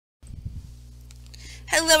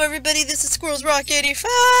Hello everybody, this is Squirrels Rock 85,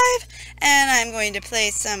 and I'm going to play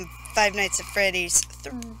some Five Nights at Freddy's.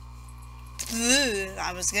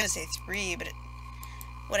 I was going to say 3, but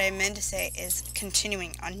what I meant to say is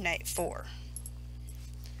continuing on night 4.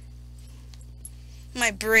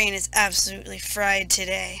 My brain is absolutely fried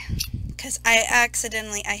today, because I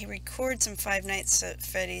record some Five Nights at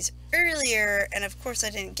Freddy's earlier, and of course I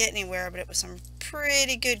didn't get anywhere, but it was some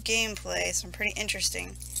pretty good gameplay, some pretty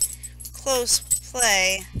interesting, close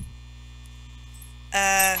play.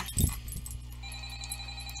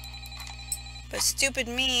 But stupid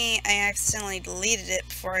me, I accidentally deleted it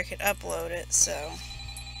before I could upload it, so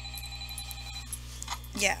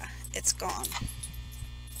yeah, it's gone.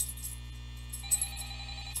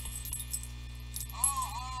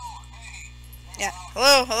 Yeah,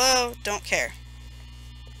 hello, don't care.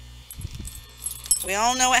 We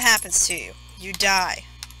all know what happens to you. You die.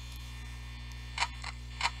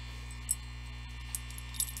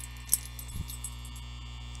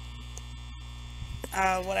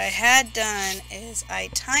 What I had done is I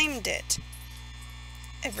timed it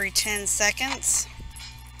every 10 seconds.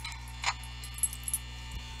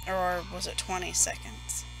 Or was it 20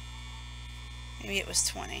 seconds? Maybe it was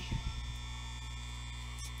 20.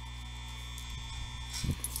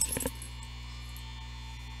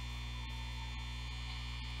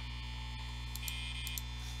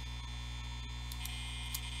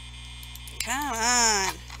 Come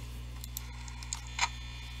on.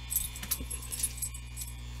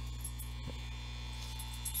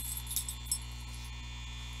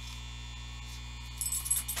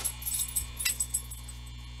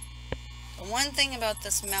 The one thing about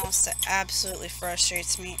this mouse that absolutely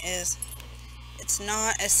frustrates me is it's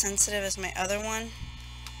not as sensitive as my other one.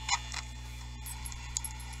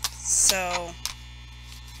 So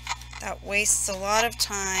that wastes a lot of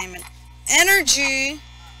time and energy,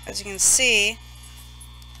 as you can see.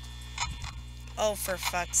 Oh, for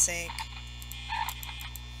fuck's sake.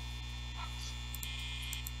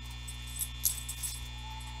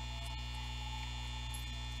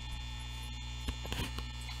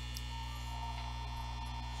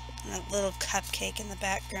 And that little cupcake in the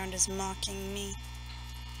background is mocking me.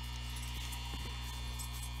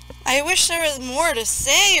 I wish there was more to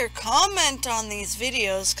say or comment on these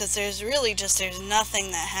videos, because there's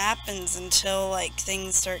nothing that happens until, like,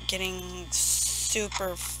 things start getting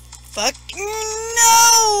super fucking...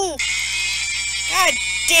 No! God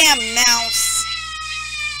damn mouse!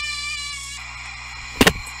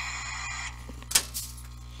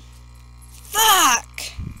 Fuck!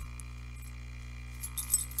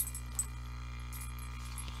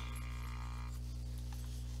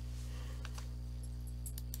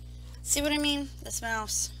 See what I mean? This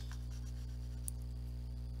mouse.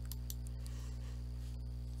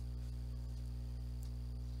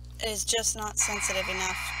 It is just not sensitive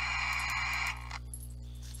enough.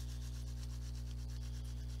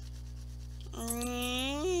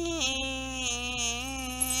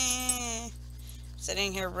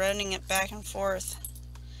 Sitting here running it back and forth.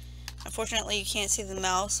 Unfortunately, you can't see the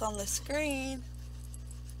mouse on the screen,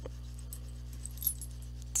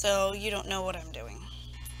 so you don't know what I'm doing.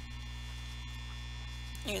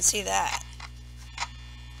 You can see that.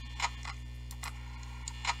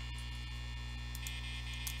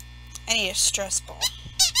 I need a stress ball.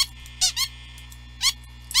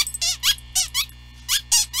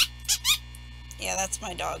 Yeah, that's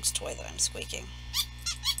my dog's toy that I'm squeaking.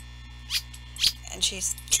 And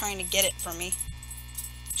she's trying to get it from me.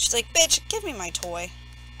 She's like, bitch, give me my toy.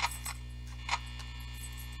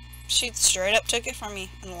 She straight up took it from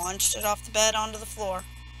me and launched it off the bed onto the floor.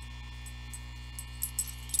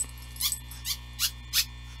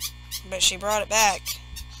 But she brought it back.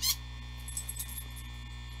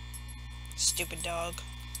 Stupid dog.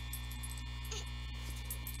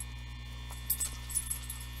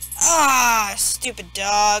 Ah, stupid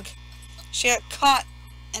dog. She got caught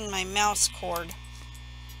in my mouse cord.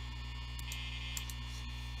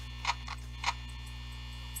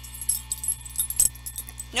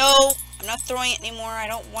 No, I'm not throwing it anymore. I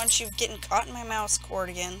don't want you getting caught in my mouse cord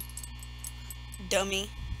again. Dummy.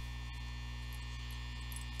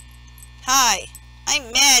 Hi,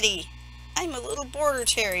 I'm Maddie. I'm a little border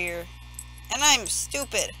terrier, and I'm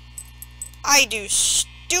stupid. I do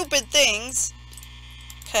stupid things,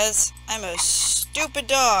 because I'm a stupid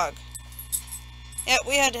dog. Yeah,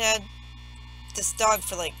 we had this dog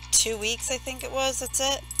for like 2 weeks, I think it was, that's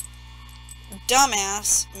it.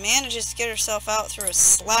 Dumbass manages to get herself out through a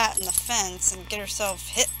slat in the fence and get herself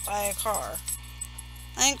hit by a car.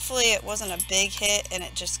 Thankfully, it wasn't a big hit, and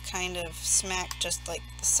it just kind of smacked just like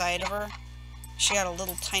the side of her. She got a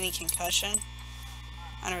little tiny concussion.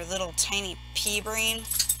 on her little tiny pea brain.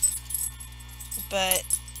 But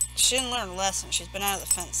she didn't learn a lesson. She's been out of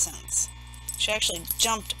the fence since. She actually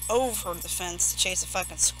jumped over the fence to chase a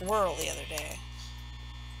fucking squirrel the other day.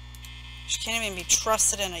 She can't even be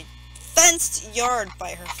trusted in a fenced yard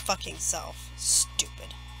by her fucking self.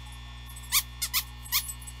 Stupid.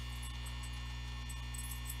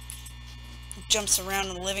 Jumps around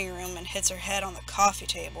in the living room and hits her head on the coffee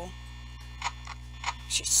table.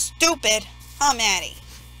 She's stupid. Huh, Maddie?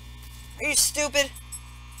 Are you stupid?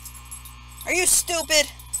 Are you stupid?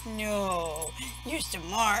 No, you're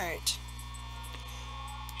smart.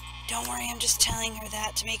 Don't worry, I'm just telling her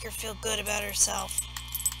that to make her feel good about herself.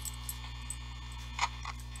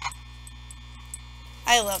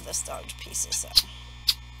 I love this dog to pieces, though.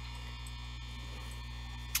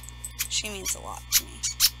 She means a lot to me.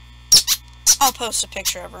 I'll post a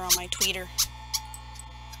picture of her on my Twitter.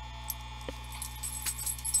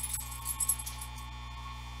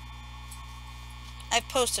 I've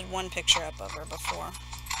posted one picture up of her before.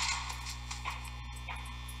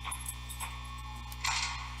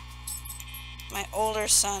 My older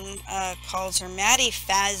son calls her Maddie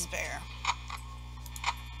Fazbear.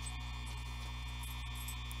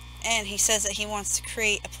 And he says that he wants to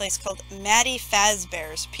create a place called Maddie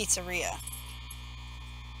Fazbear's Pizzeria.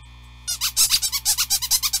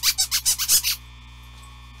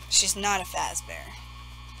 She's not a Fazbear.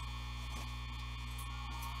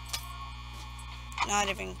 Not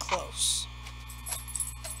even close.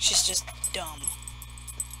 She's just dumb.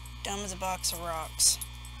 Dumb as a box of rocks.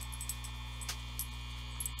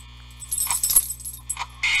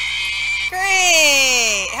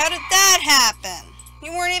 Great! How did that happen?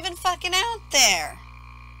 You weren't even fucking out there.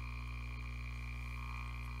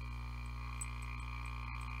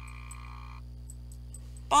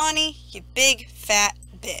 Bonnie, you big fat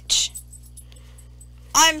bitch.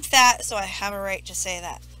 I'm fat, so I have a right to say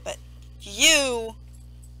that. But you,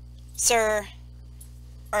 sir,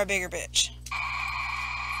 are a bigger bitch.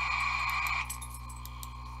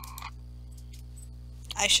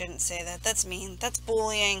 I shouldn't say that. That's mean. That's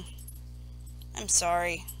bullying. I'm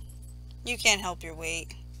sorry. You can't help your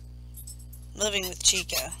weight. Living with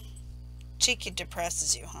Chica. Chica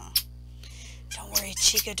depresses you, huh? Don't worry,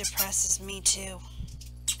 Chica depresses me too.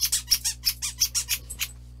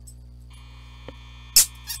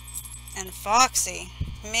 And Foxy,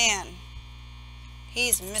 man,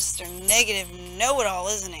 he's Mr. Negative Know-It-All,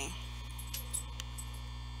 isn't he?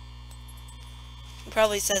 He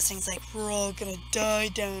probably says things like, "We're all gonna die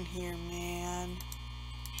down here, man.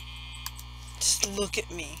 Just look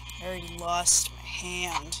at me. I already lost my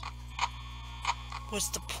hand. What's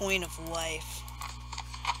the point of life?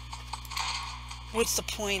 What's the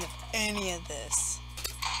point of any of this?"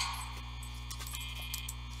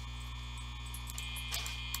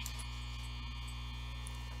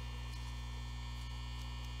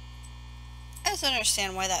 I just don't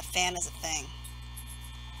understand why that fan is a thing.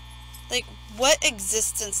 Like, what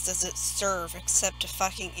existence does it serve except to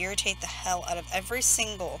fucking irritate the hell out of every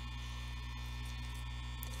single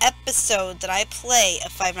episode that I play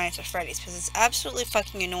of Five Nights at Freddy's, because it's absolutely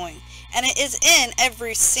fucking annoying. And it is in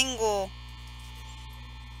every single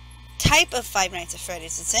type of Five Nights at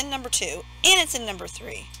Freddy's. It's in number 2, and it's in number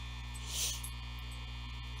 3.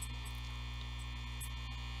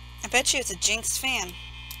 I bet you it's a Jinx fan.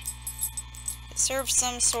 It serves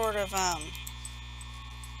some sort of,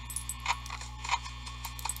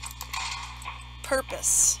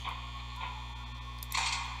 purpose.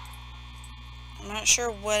 I'm not sure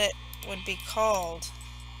what it would be called.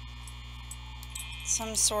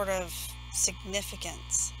 Some sort of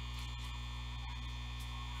significance.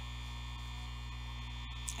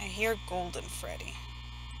 I hear Golden Freddy.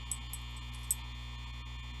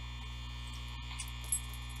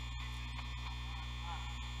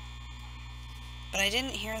 But I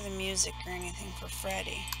didn't hear the music or anything for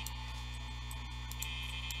Freddy.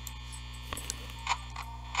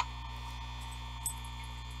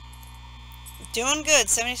 Doing good,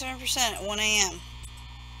 77% at 1 a.m.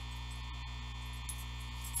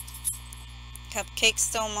 Cupcake's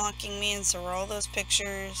still mocking me, and so are all those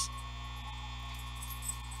pictures.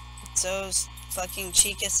 So's fucking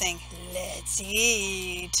Chica saying, "Let's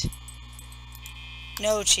eat."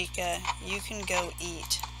 No, Chica, you can go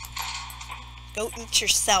eat. Go eat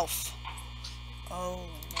yourself. Oh,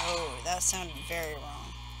 no, that sounded very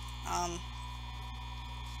wrong.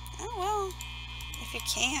 Oh well, if you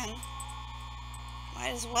can.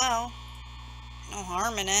 Might as well. No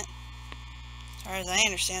harm in it. As far as I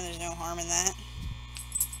understand, there's no harm in that.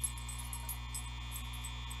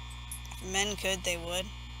 If men could, they would.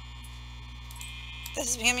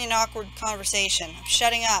 This is becoming an awkward conversation. I'm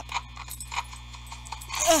shutting up.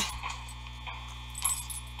 Ugh.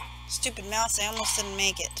 Stupid mouse, I almost didn't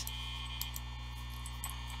make it.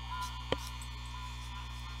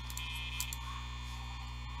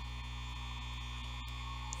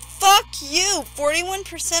 Fuck you!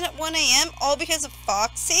 41% at 1 AM, all because of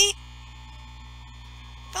Foxy?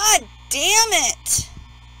 God damn it!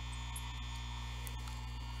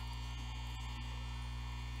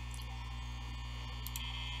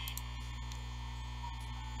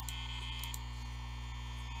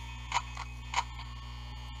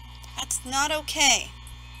 That's not okay.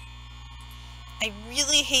 I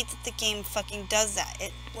really hate that the game fucking does that.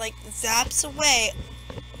 It, like, zaps away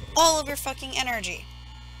all of your fucking energy.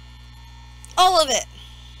 All of it!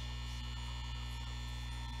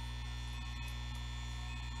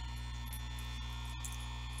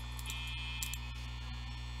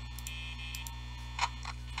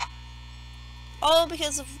 All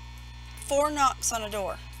because of 4 knocks on a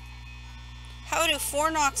door. How do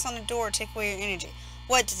 4 knocks on a door take away your energy?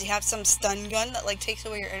 What, does he have some stun gun that, like, takes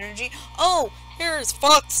away your energy? Oh, here's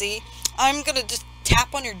Foxy. I'm gonna just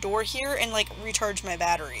tap on your door here and, like, recharge my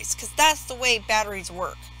batteries. Because that's the way batteries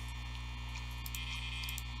work.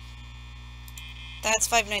 That's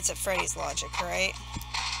Five Nights at Freddy's logic, right?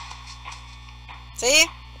 See?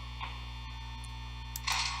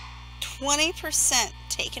 20%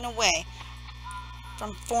 taken away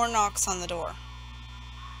from 4 knocks on the door.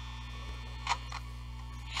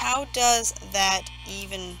 How does that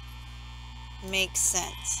even make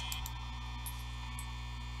sense?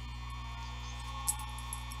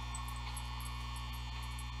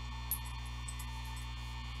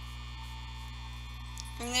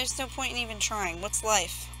 I mean, there's no point in even trying. What's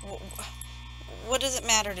life? What does it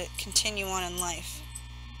matter to continue on in life?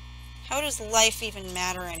 How does life even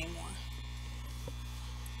matter anymore?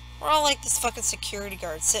 We're all like this fucking security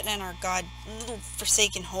guard sitting in our little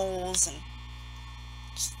forsaken holes and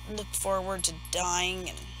just look forward to dying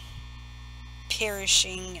and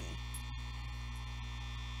perishing, and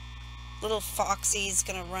little Foxy's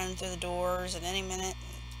gonna run through the doors at any minute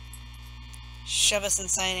and shove us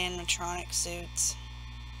inside animatronic suits.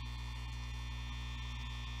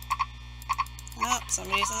 Oh,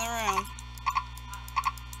 somebody's in the room.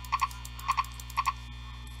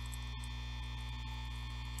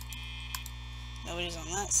 Nobody's on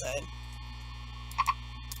that side.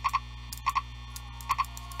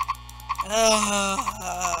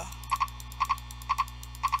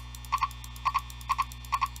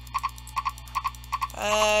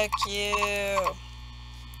 Fuck you.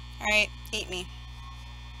 Alright, eat me.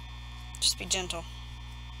 Just be gentle.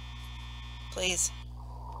 Please.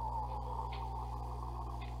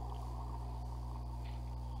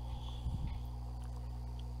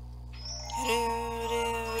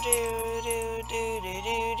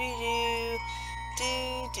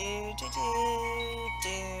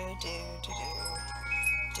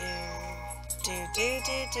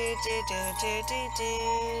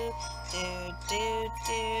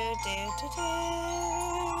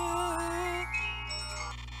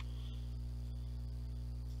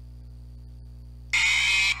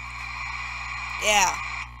 Yeah.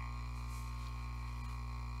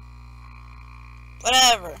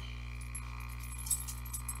 Whatever.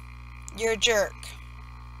 You're a jerk.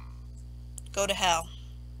 Go to hell.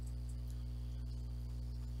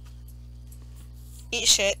 Eat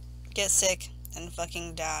shit, get sick, and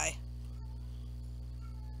fucking die.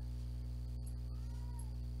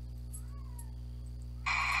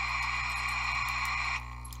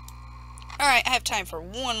 Alright, I have time for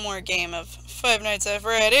one more game of Five Nights at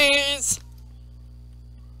Freddy's.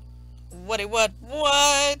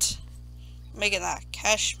 What? Making that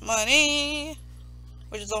cash money,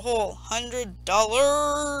 which is a whole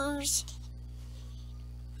 $100.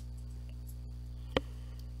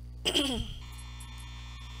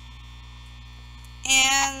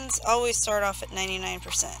 And always start off at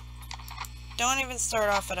 99%. Don't even start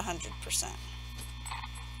off at 100%.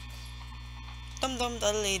 Dum dum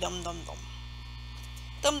duddly dum dum dum.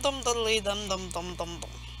 Dum dum duddly dum dum dum dum dum.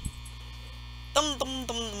 Dum dum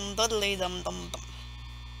dum dum duddly dum dum dum.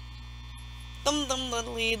 Dum dum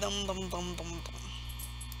duddly dum dum dum dum dum.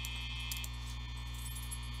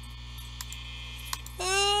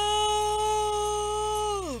 Oh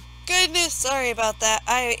goodness, sorry about that.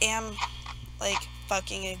 I am like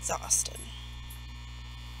fucking exhausted.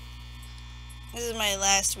 This is my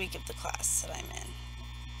last week of the class that I'm in.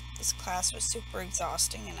 This class was super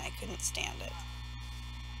exhausting and I couldn't stand it.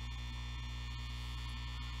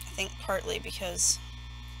 I think partly because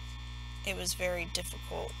it was very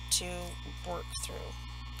difficult to work through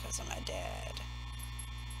because of my dad.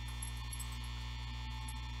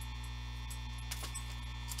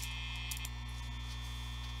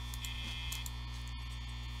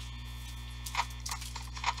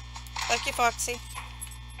 Fuck you, Foxy.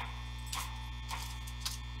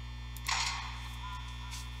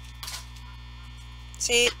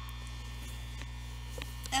 See?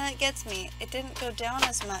 And it gets me. It didn't go down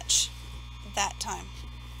as much that time.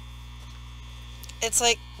 It's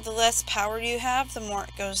like the less power you have, the more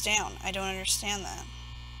it goes down. I don't understand that.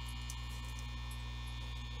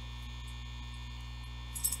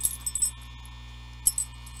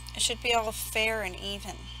 It should be all fair and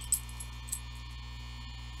even.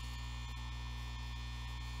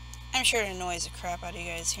 I'm sure it annoys the crap out of you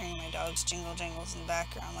guys hearing my dog's jingle jangles in the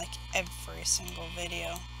background like every single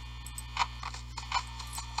video.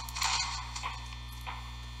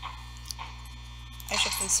 I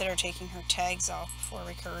should consider taking her tags off before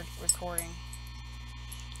recording.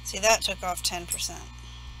 See, that took off 10%.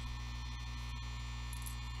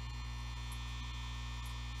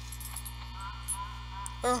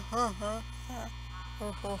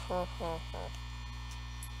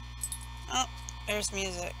 Oh, there's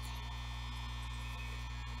music.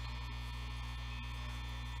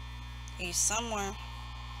 He's somewhere.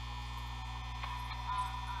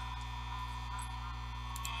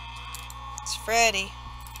 It's Freddy.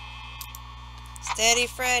 Steady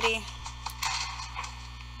Freddy.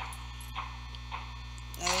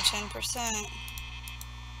 Another 10%.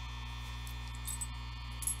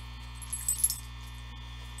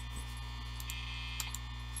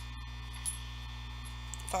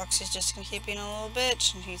 Foxy's just gonna keep being a little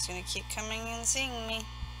bitch, and he's gonna keep coming and seeing me.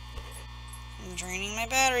 And draining my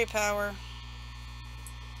battery power.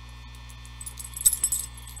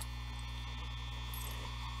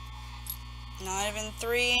 Not even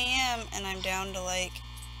 3 AM, and I'm down to like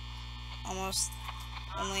almost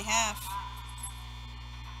only half.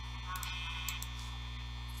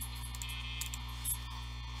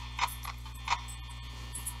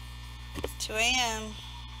 Two AM.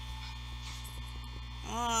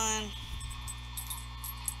 Come on.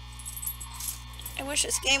 I wish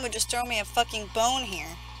this game would just throw me a fucking bone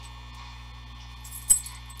here.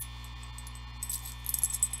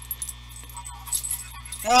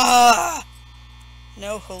 Ah!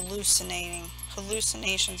 No hallucinating.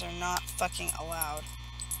 Hallucinations are not fucking allowed.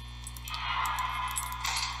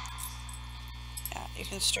 Yeah, you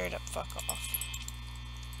can straight up fuck off.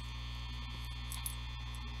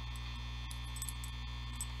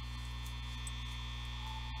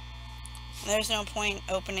 There's no point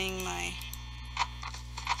opening my...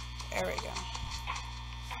 There we go.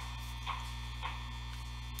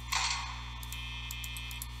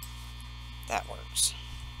 That works.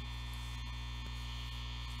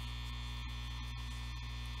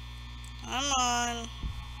 Come on.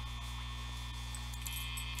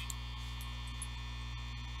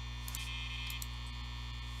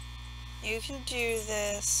 You can do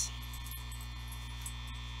this.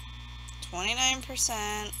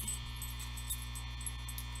 29%.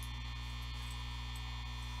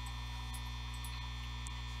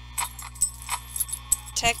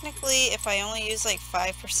 Technically, if I only use like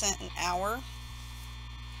 5% an hour,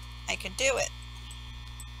 I could do it.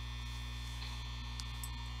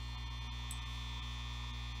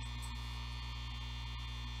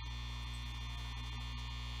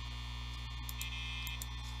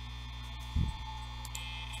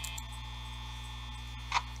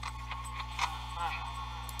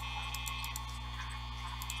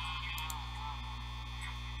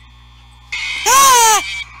 Ah!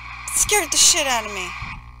 Scared the shit out of me.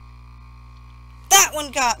 That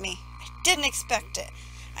one got me. I didn't expect it.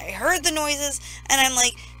 I heard the noises, and I'm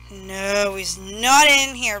like, no, he's not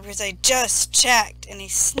in here, because I just checked, and he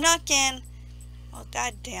snuck in. Well,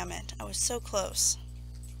 god damn it. I was so close.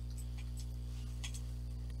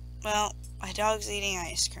 Well, my dog's eating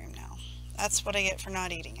ice cream now. That's what I get for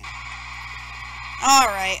not eating it.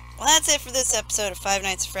 Alright, well that's it for this episode of Five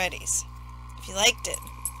Nights at Freddy's. If you liked it,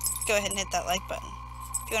 go ahead and hit that like button.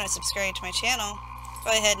 If you want to subscribe to my channel,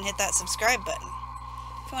 go ahead and hit that subscribe button.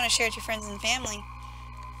 If you want to share it to your friends and family,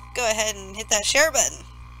 go ahead and hit that share button.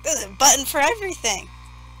 There's a button for everything.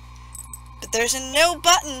 But there's a no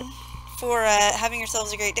button for having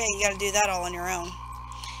yourselves a great day. You gotta do that all on your own.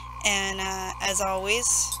 And as always,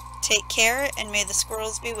 take care, and may the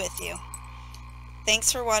squirrels be with you. Thanks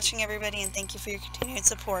for watching, everybody, and thank you for your continued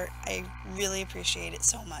support. I really appreciate it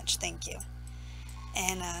so much. Thank you.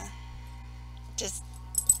 And just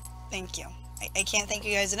thank you. I can't thank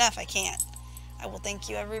you guys enough. I can't. I will thank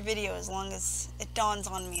you every video as long as it dawns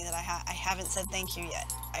on me that I haven't said thank you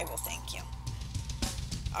yet. I will thank you.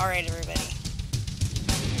 Alright, everybody.